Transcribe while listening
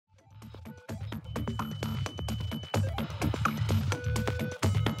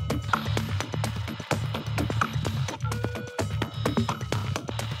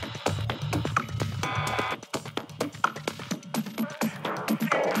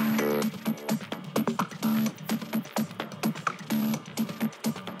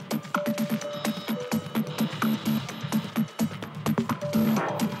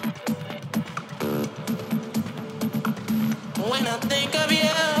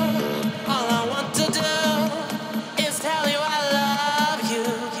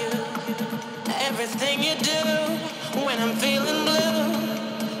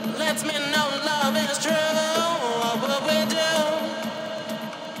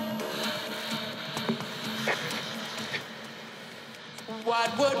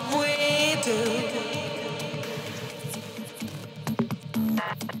What would we do?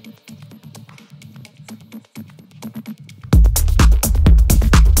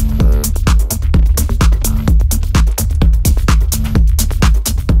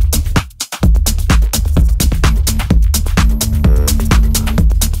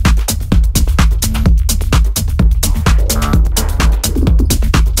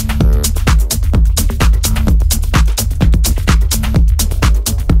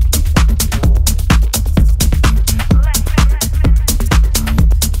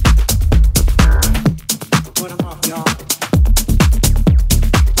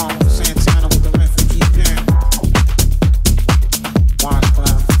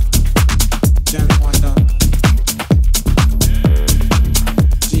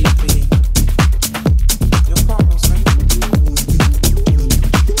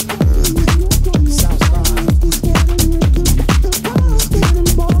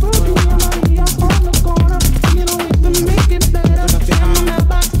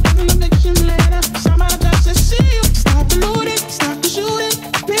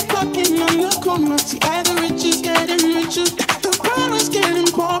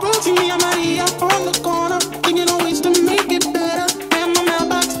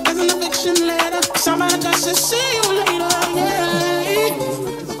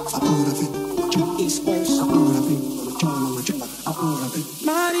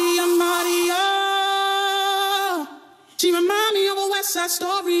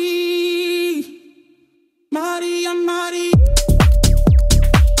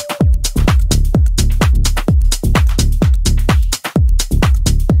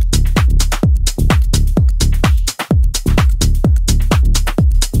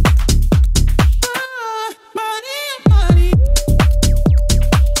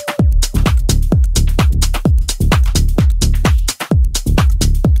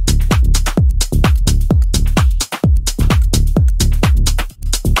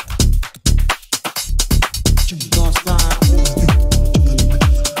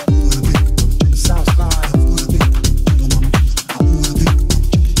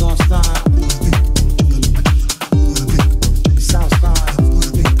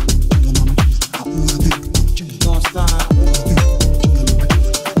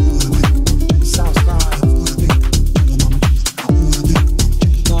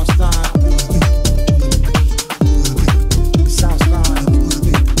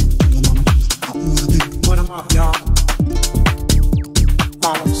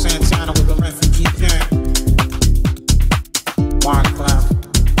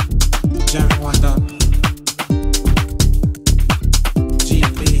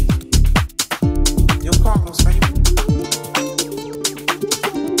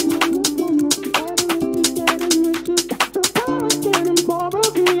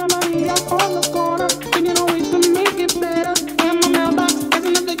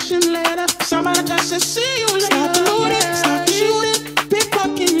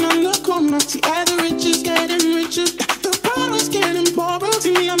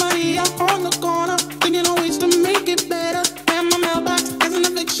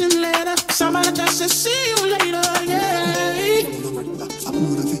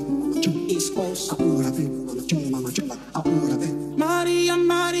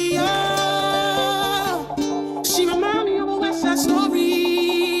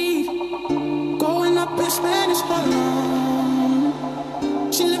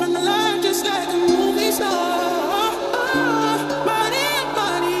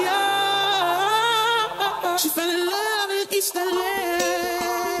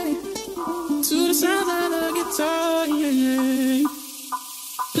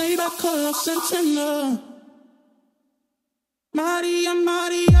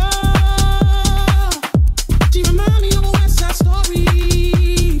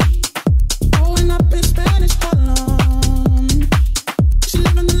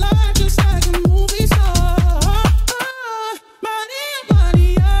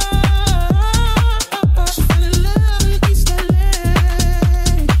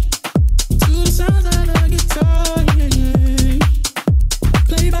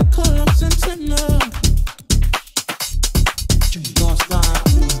 Don't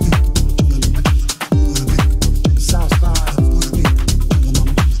stop.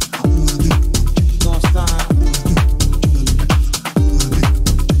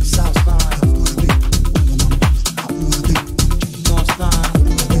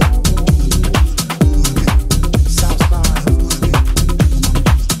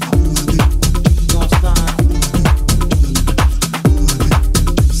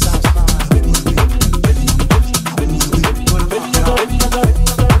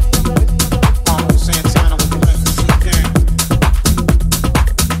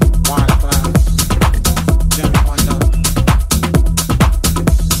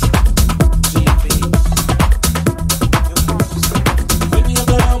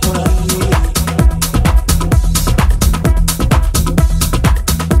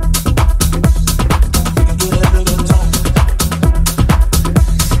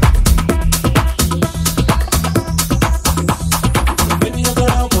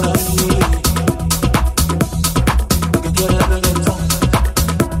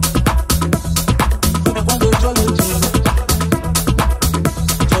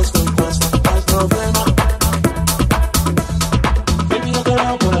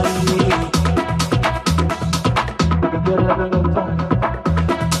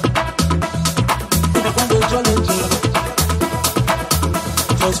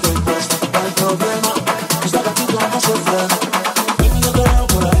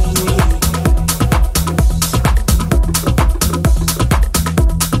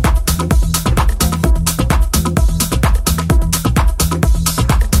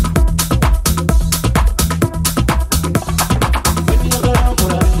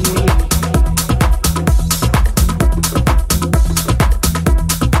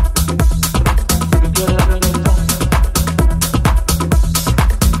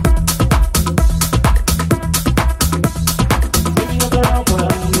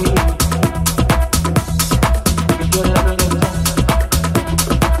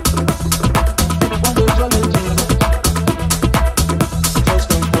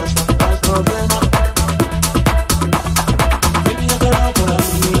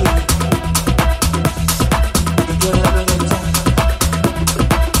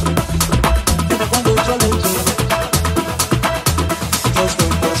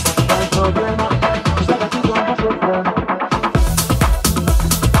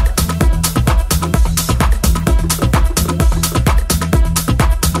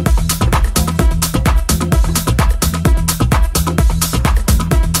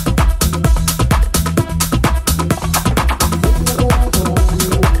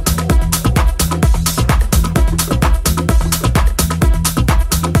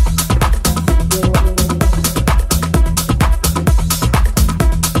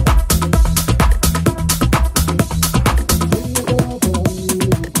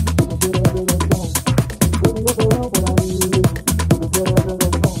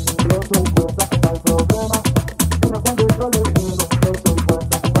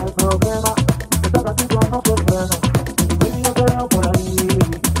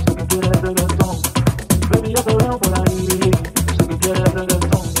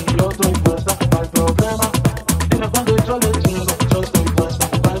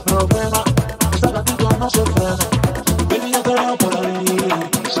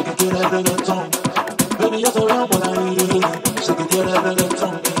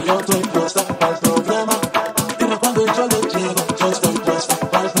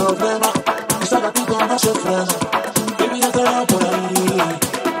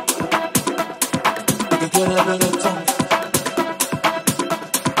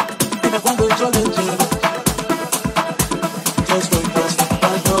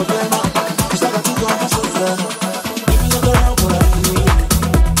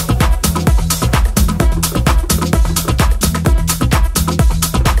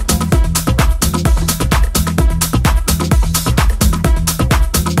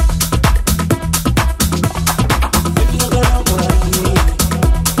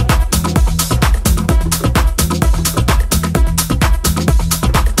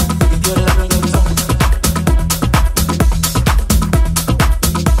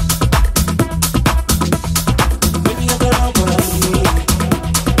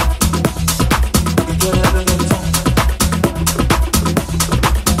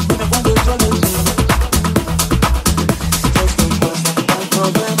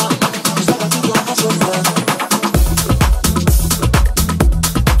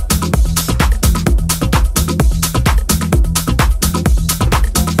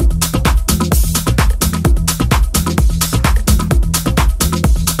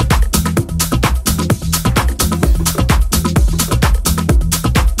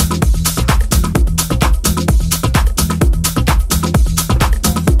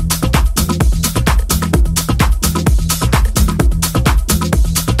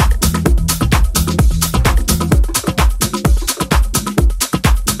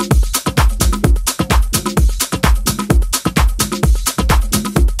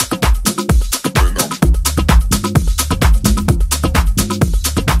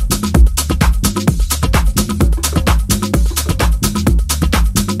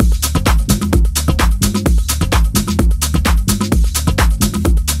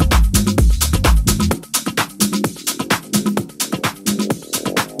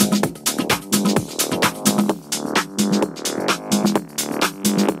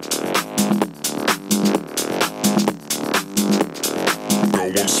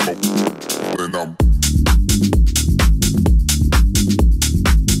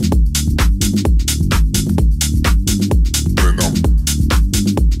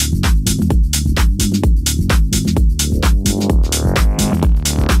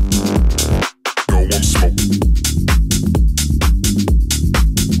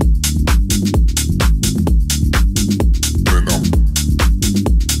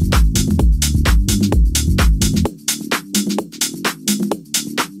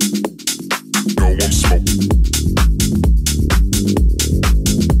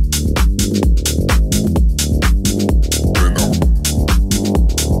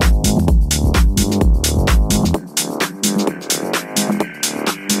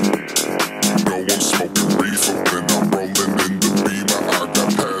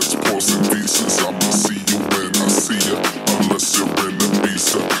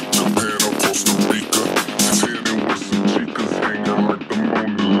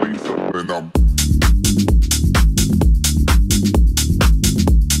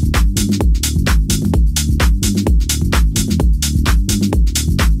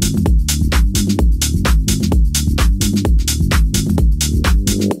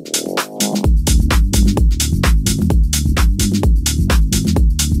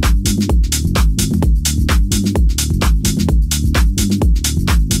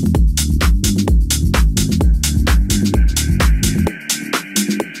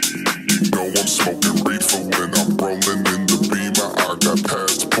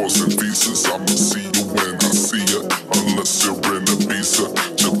 pieces. I'ma see you when I see ya, unless you're in Ibiza,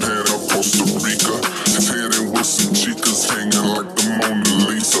 Japan or Costa Rica. Tanning with some chicas hanging like the Mona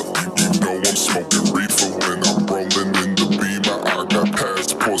Lisa. You know I'm smoking reefer when I'm rolling in the Beamer. I got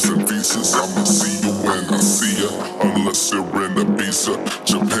passports and visas. I'ma see you when I see ya, unless you're in Ibiza,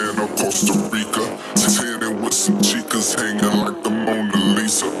 Japan or Costa Rica. Tanning with some chicas hanging like the Mona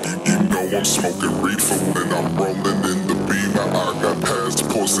Lisa. You know I'm smoking reefer when I'm rolling in the Beamer. I got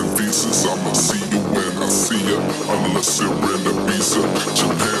passports and visas. I'ma see you when I see ya, unless you're in Ibiza,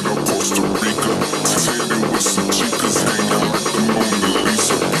 Japan or Costa Rica. Tanning with some chicas hanging like the Mona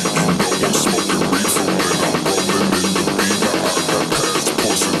Lisa. You know I'm smoking reefer when I'm rolling in the Beamer. I got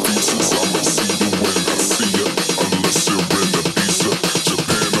passports and visas. I'ma see you when I see ya, unless you're in Ibiza,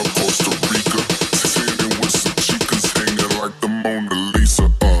 Japan or Costa Rica. Tanning with some chicas hanging like the Mona Lisa.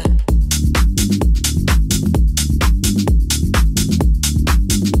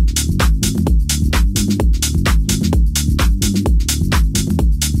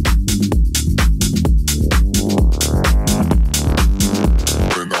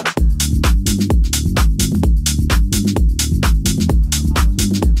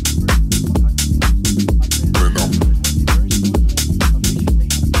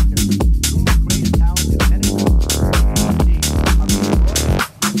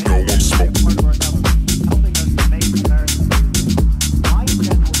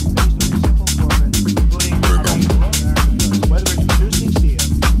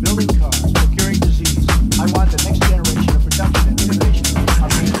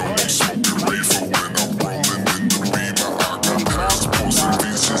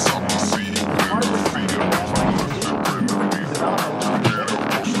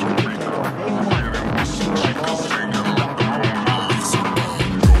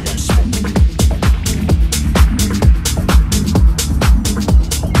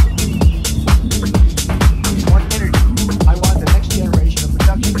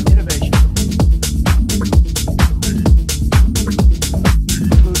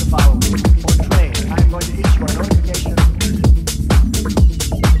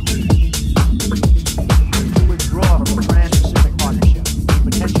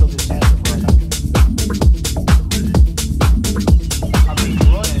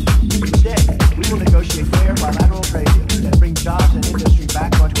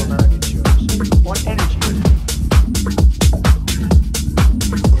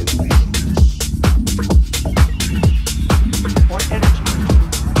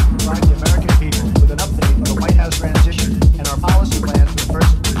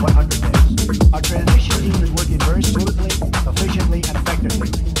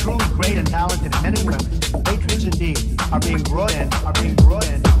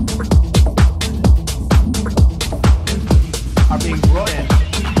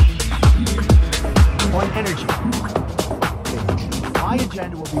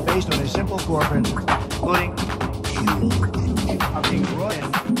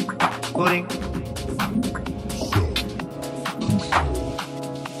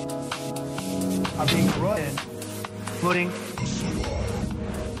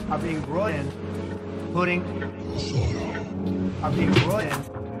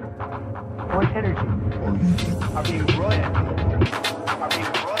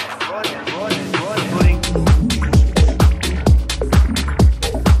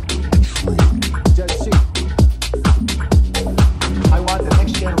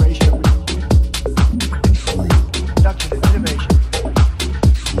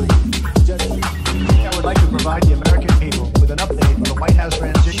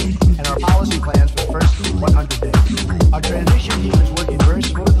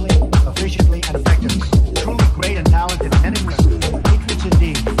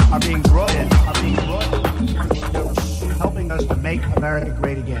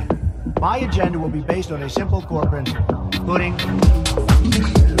 On a simple core principle, putting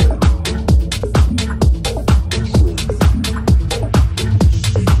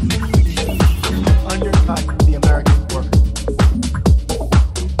undercut the American worker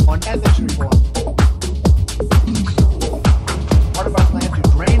on ethics reform. Part of our plan to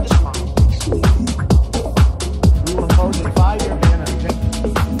drain the swamp. We will impose a 5-year ban on executive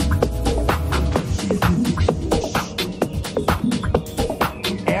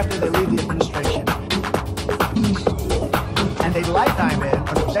after they leave the administration. And a lifetime ban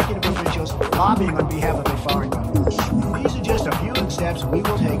on executive officials lobbying on behalf of a foreign government. These are just a few steps we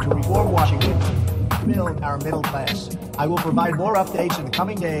will take to reform Washington, build our middle class. I will provide more updates in the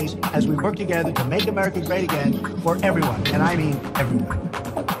coming days as we work together to make America great again for everyone, and I mean everyone.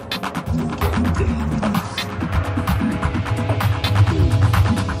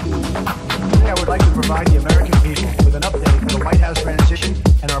 provide the American people with an update for the White House transition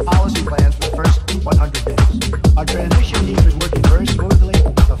and our policy plans for the first 100 days. Our transition team is working very smoothly,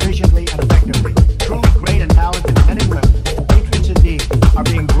 efficiently, and effectively. Truly great and talented men and women, patriots indeed, are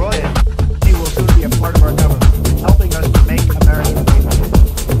being brought in. They will soon be a part of our government, helping us to make America great again.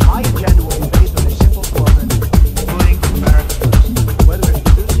 My agenda will be based on a simple formula, including America first. Whether it's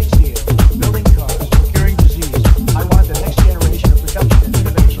producing steel, building cars, or curing disease, I want the next generation of production and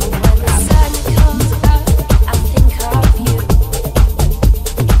innovation to happen.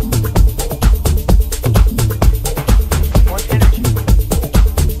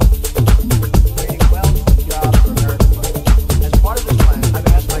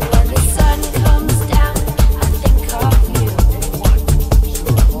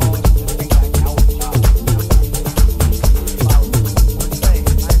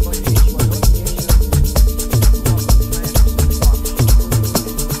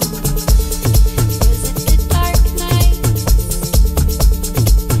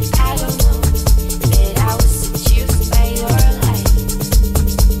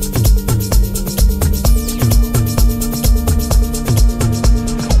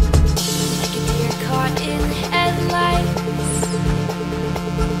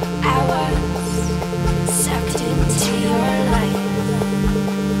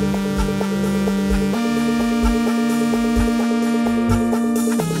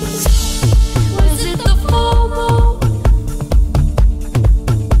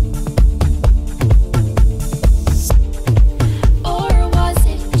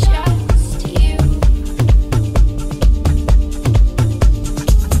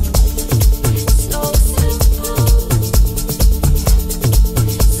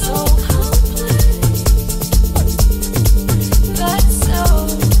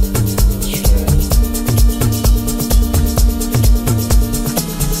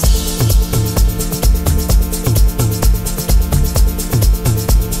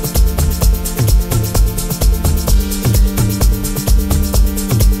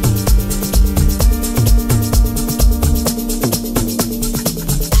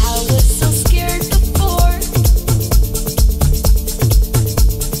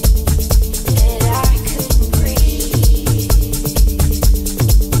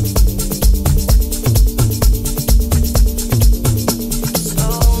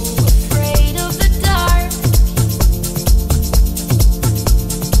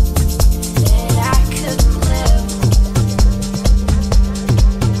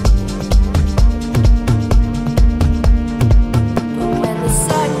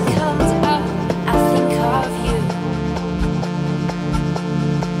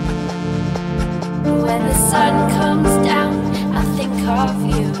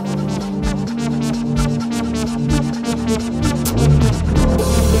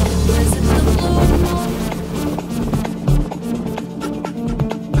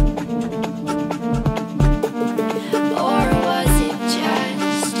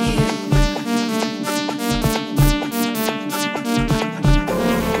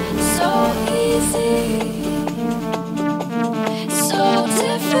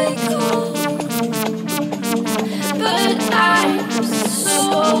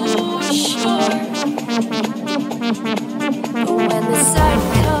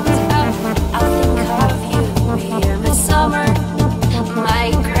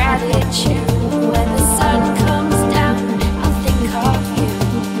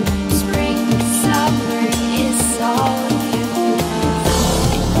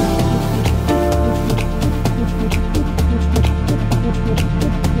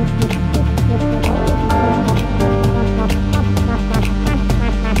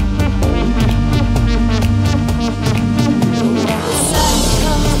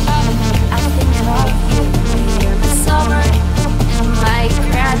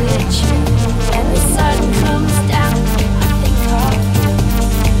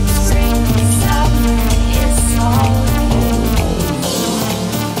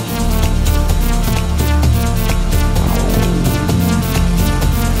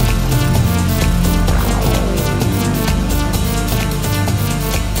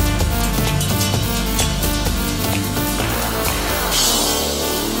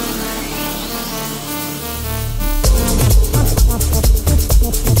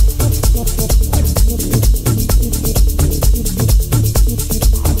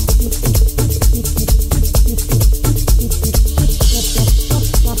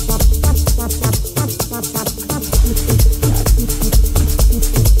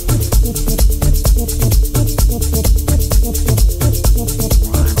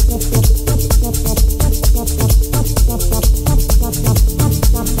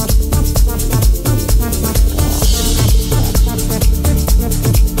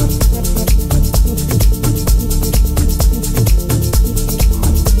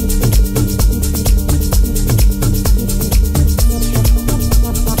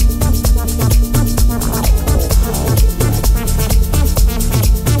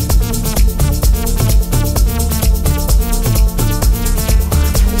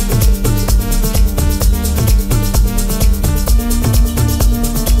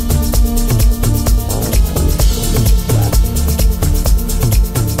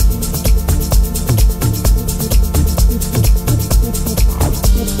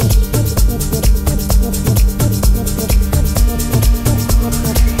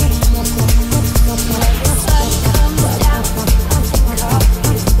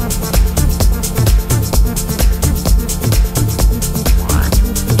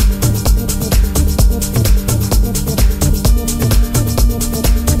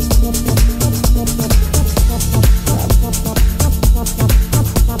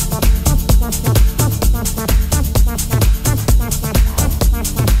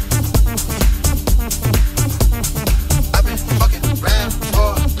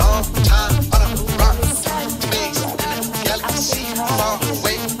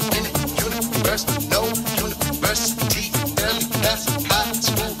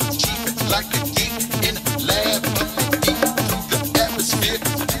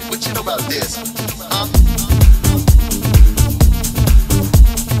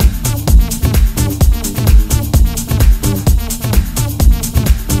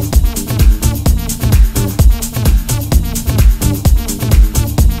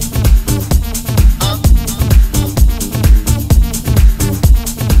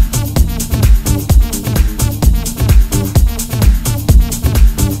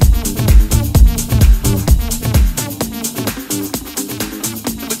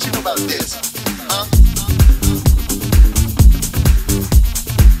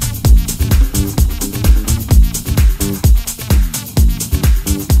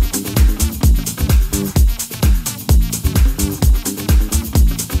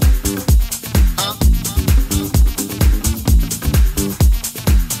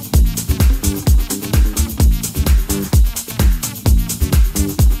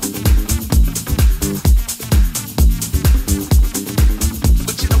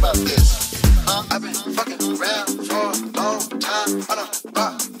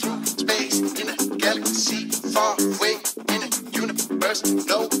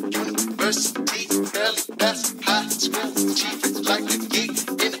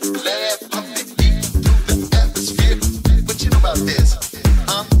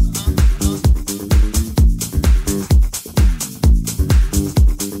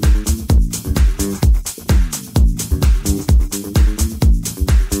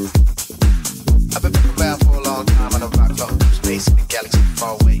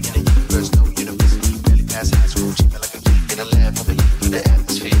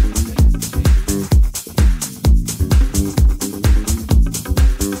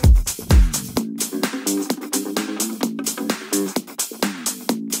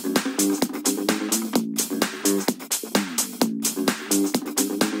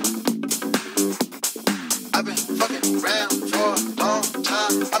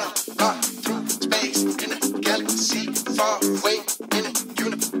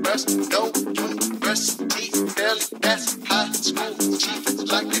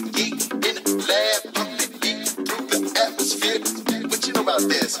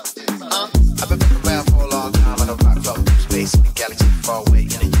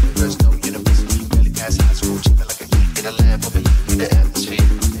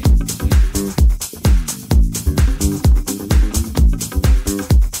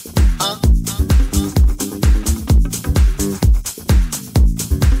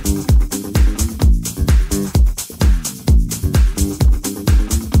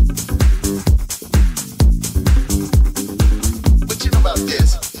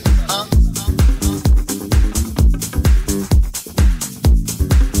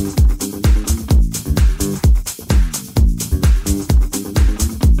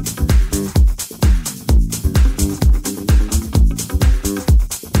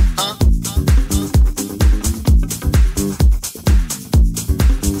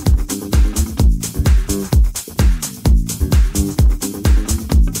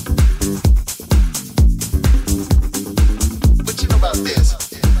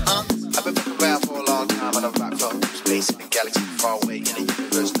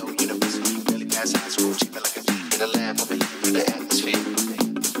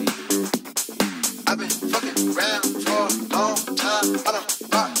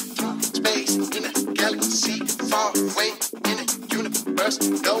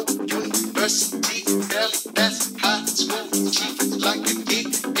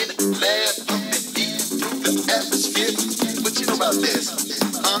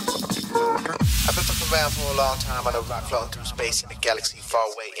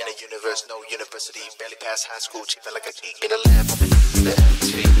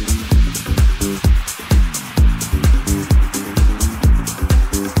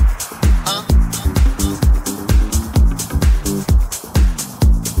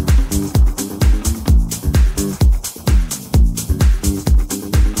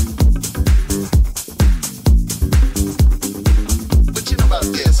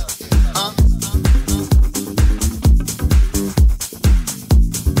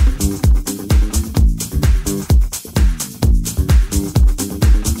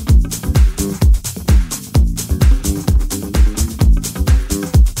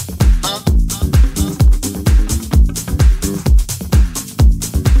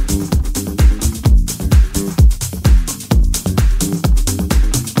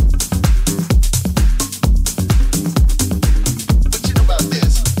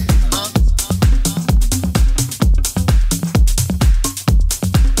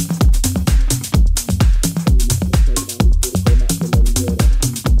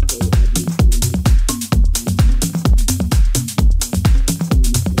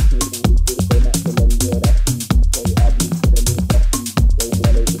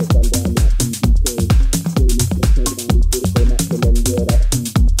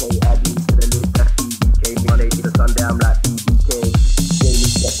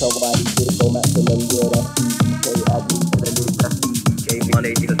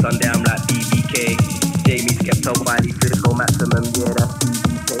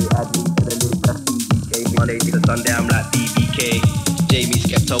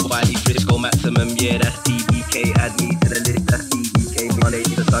 Skepto, Wiley, Frisco, Maximum, yeah, that's BBK. Add me to the list, that's BBK. Monday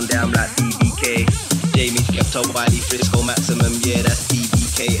to Sunday, I'm like BBK. Jamie, Skepto, Wiley, Frisco, Maximum, yeah, that's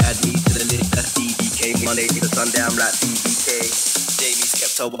BBK. Add me to the list, that's BBK. Monday to Sunday, I'm like BBK. Jamie,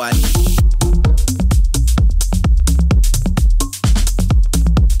 Skepto, Wiley.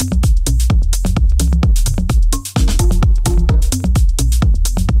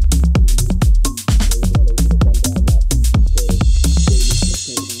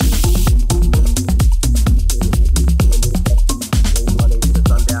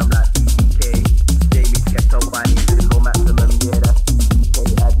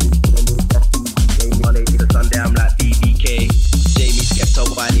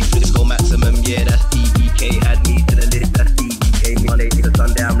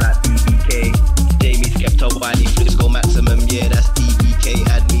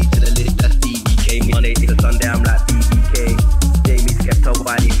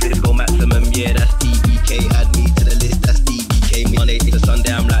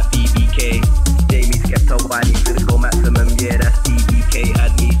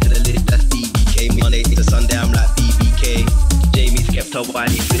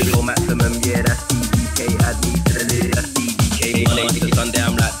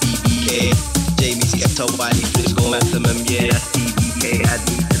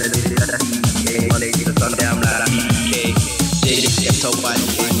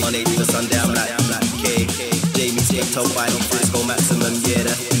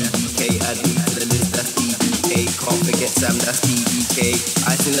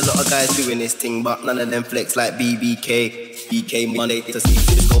 But none of them flex like BBK. BK Monday to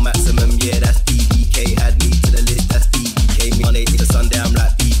Physical Maximum, yeah, that's BBK. Add me to the list, that's BBK. Monday to Sunday, I'm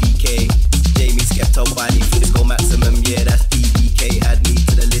like BBK. Jamie Skepto, Wiley, Physical Maximum, yeah, that's BBK. Add me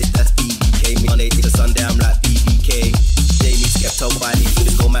to the list, that's BBK. Monday to Sunday, I'm like BBK. Jamie Skepto, Wiley,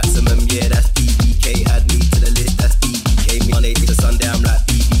 Physical Maximum, yeah, that's BBK. Add me to the list, that's BBK. Monday to Sunday, I'm like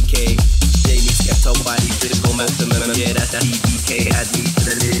BBK. Jamie Skepto, Wiley, Physical Maximum, yeah, that's BBK. Add me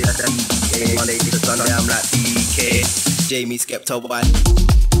to the list, that's BBK. Monday to Sunday, I'm like BBK. Jamie Skepto, Wiley.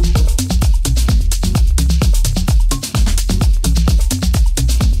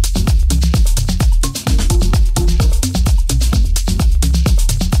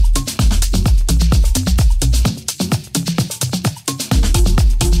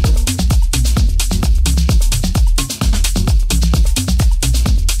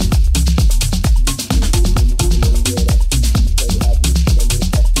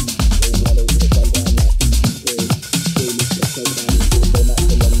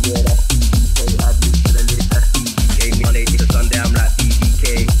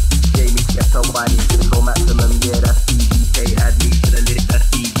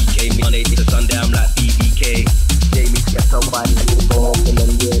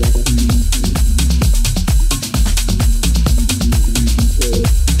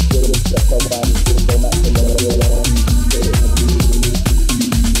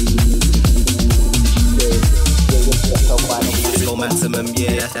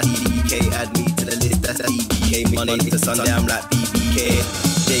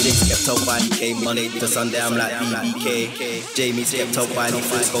 Sunday, I'm like BBK. Jamie Skepto, Wiley,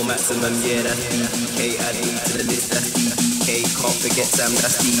 Frisco Maximum, yeah, that's BBK. Add me to the list, that's BBK. Can't forget Sam,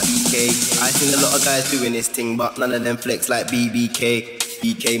 that's BBK. I seen a lot of guys doing this thing, but none of them flex like BBK.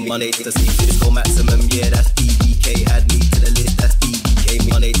 BK Monday to Frisco Maximum, yeah, that's BBK. Add me to the list, that's BBK.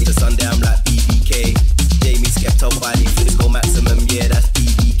 Monday to Sunday, I'm like BBK. Jamie Skepto, Wiley, Frisco Maximum, yeah, that's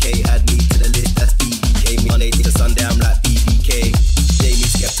BBK. Add me to the list, that's BBK. Monday to Sunday, I'm like BBK. Jamie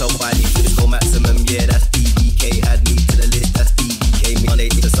Skepto, Wiley, Frisco Maximum, yeah, that's BBK. Add me to the list, that's BBK. Monday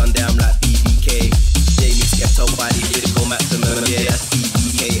to Sunday, I'm like BBK. Jamie Skepto, Wiley, Frisco Maximum, yeah, that's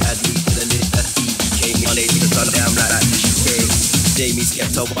BBK. Add me to the list, that's BBK. Monday to Sunday, I'm like BBK. Jamie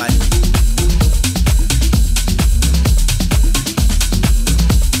Skepto, Wiley.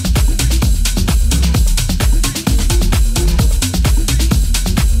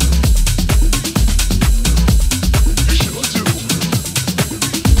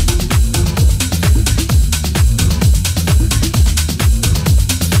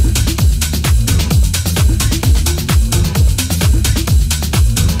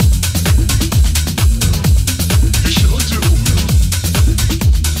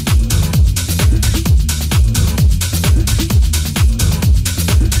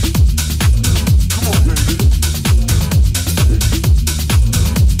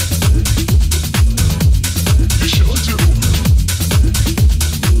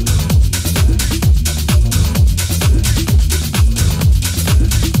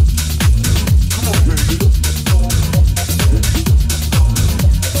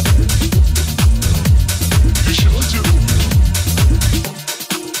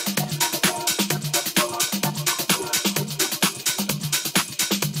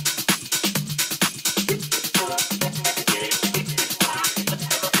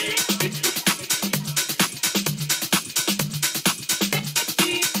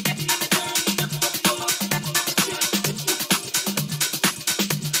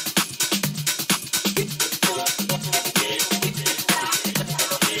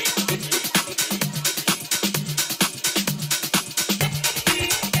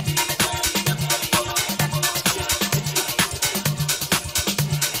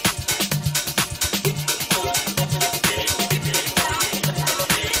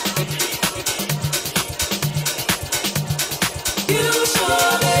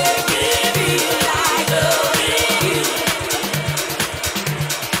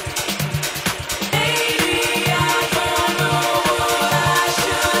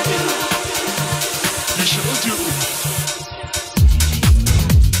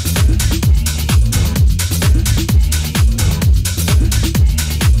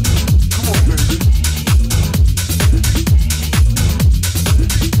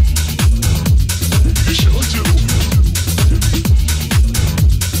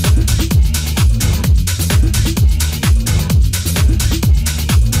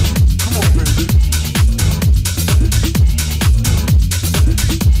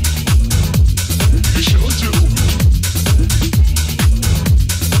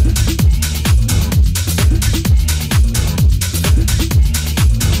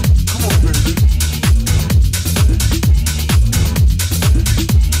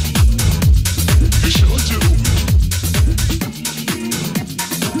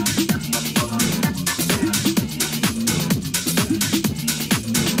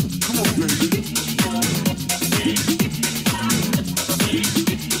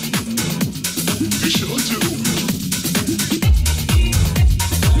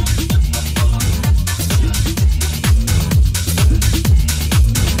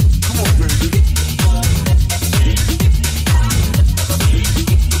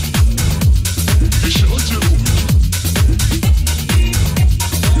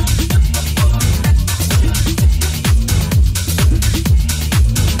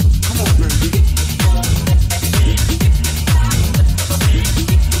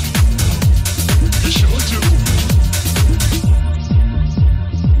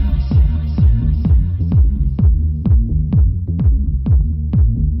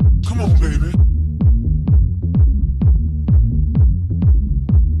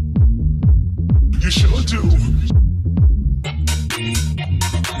 sure do.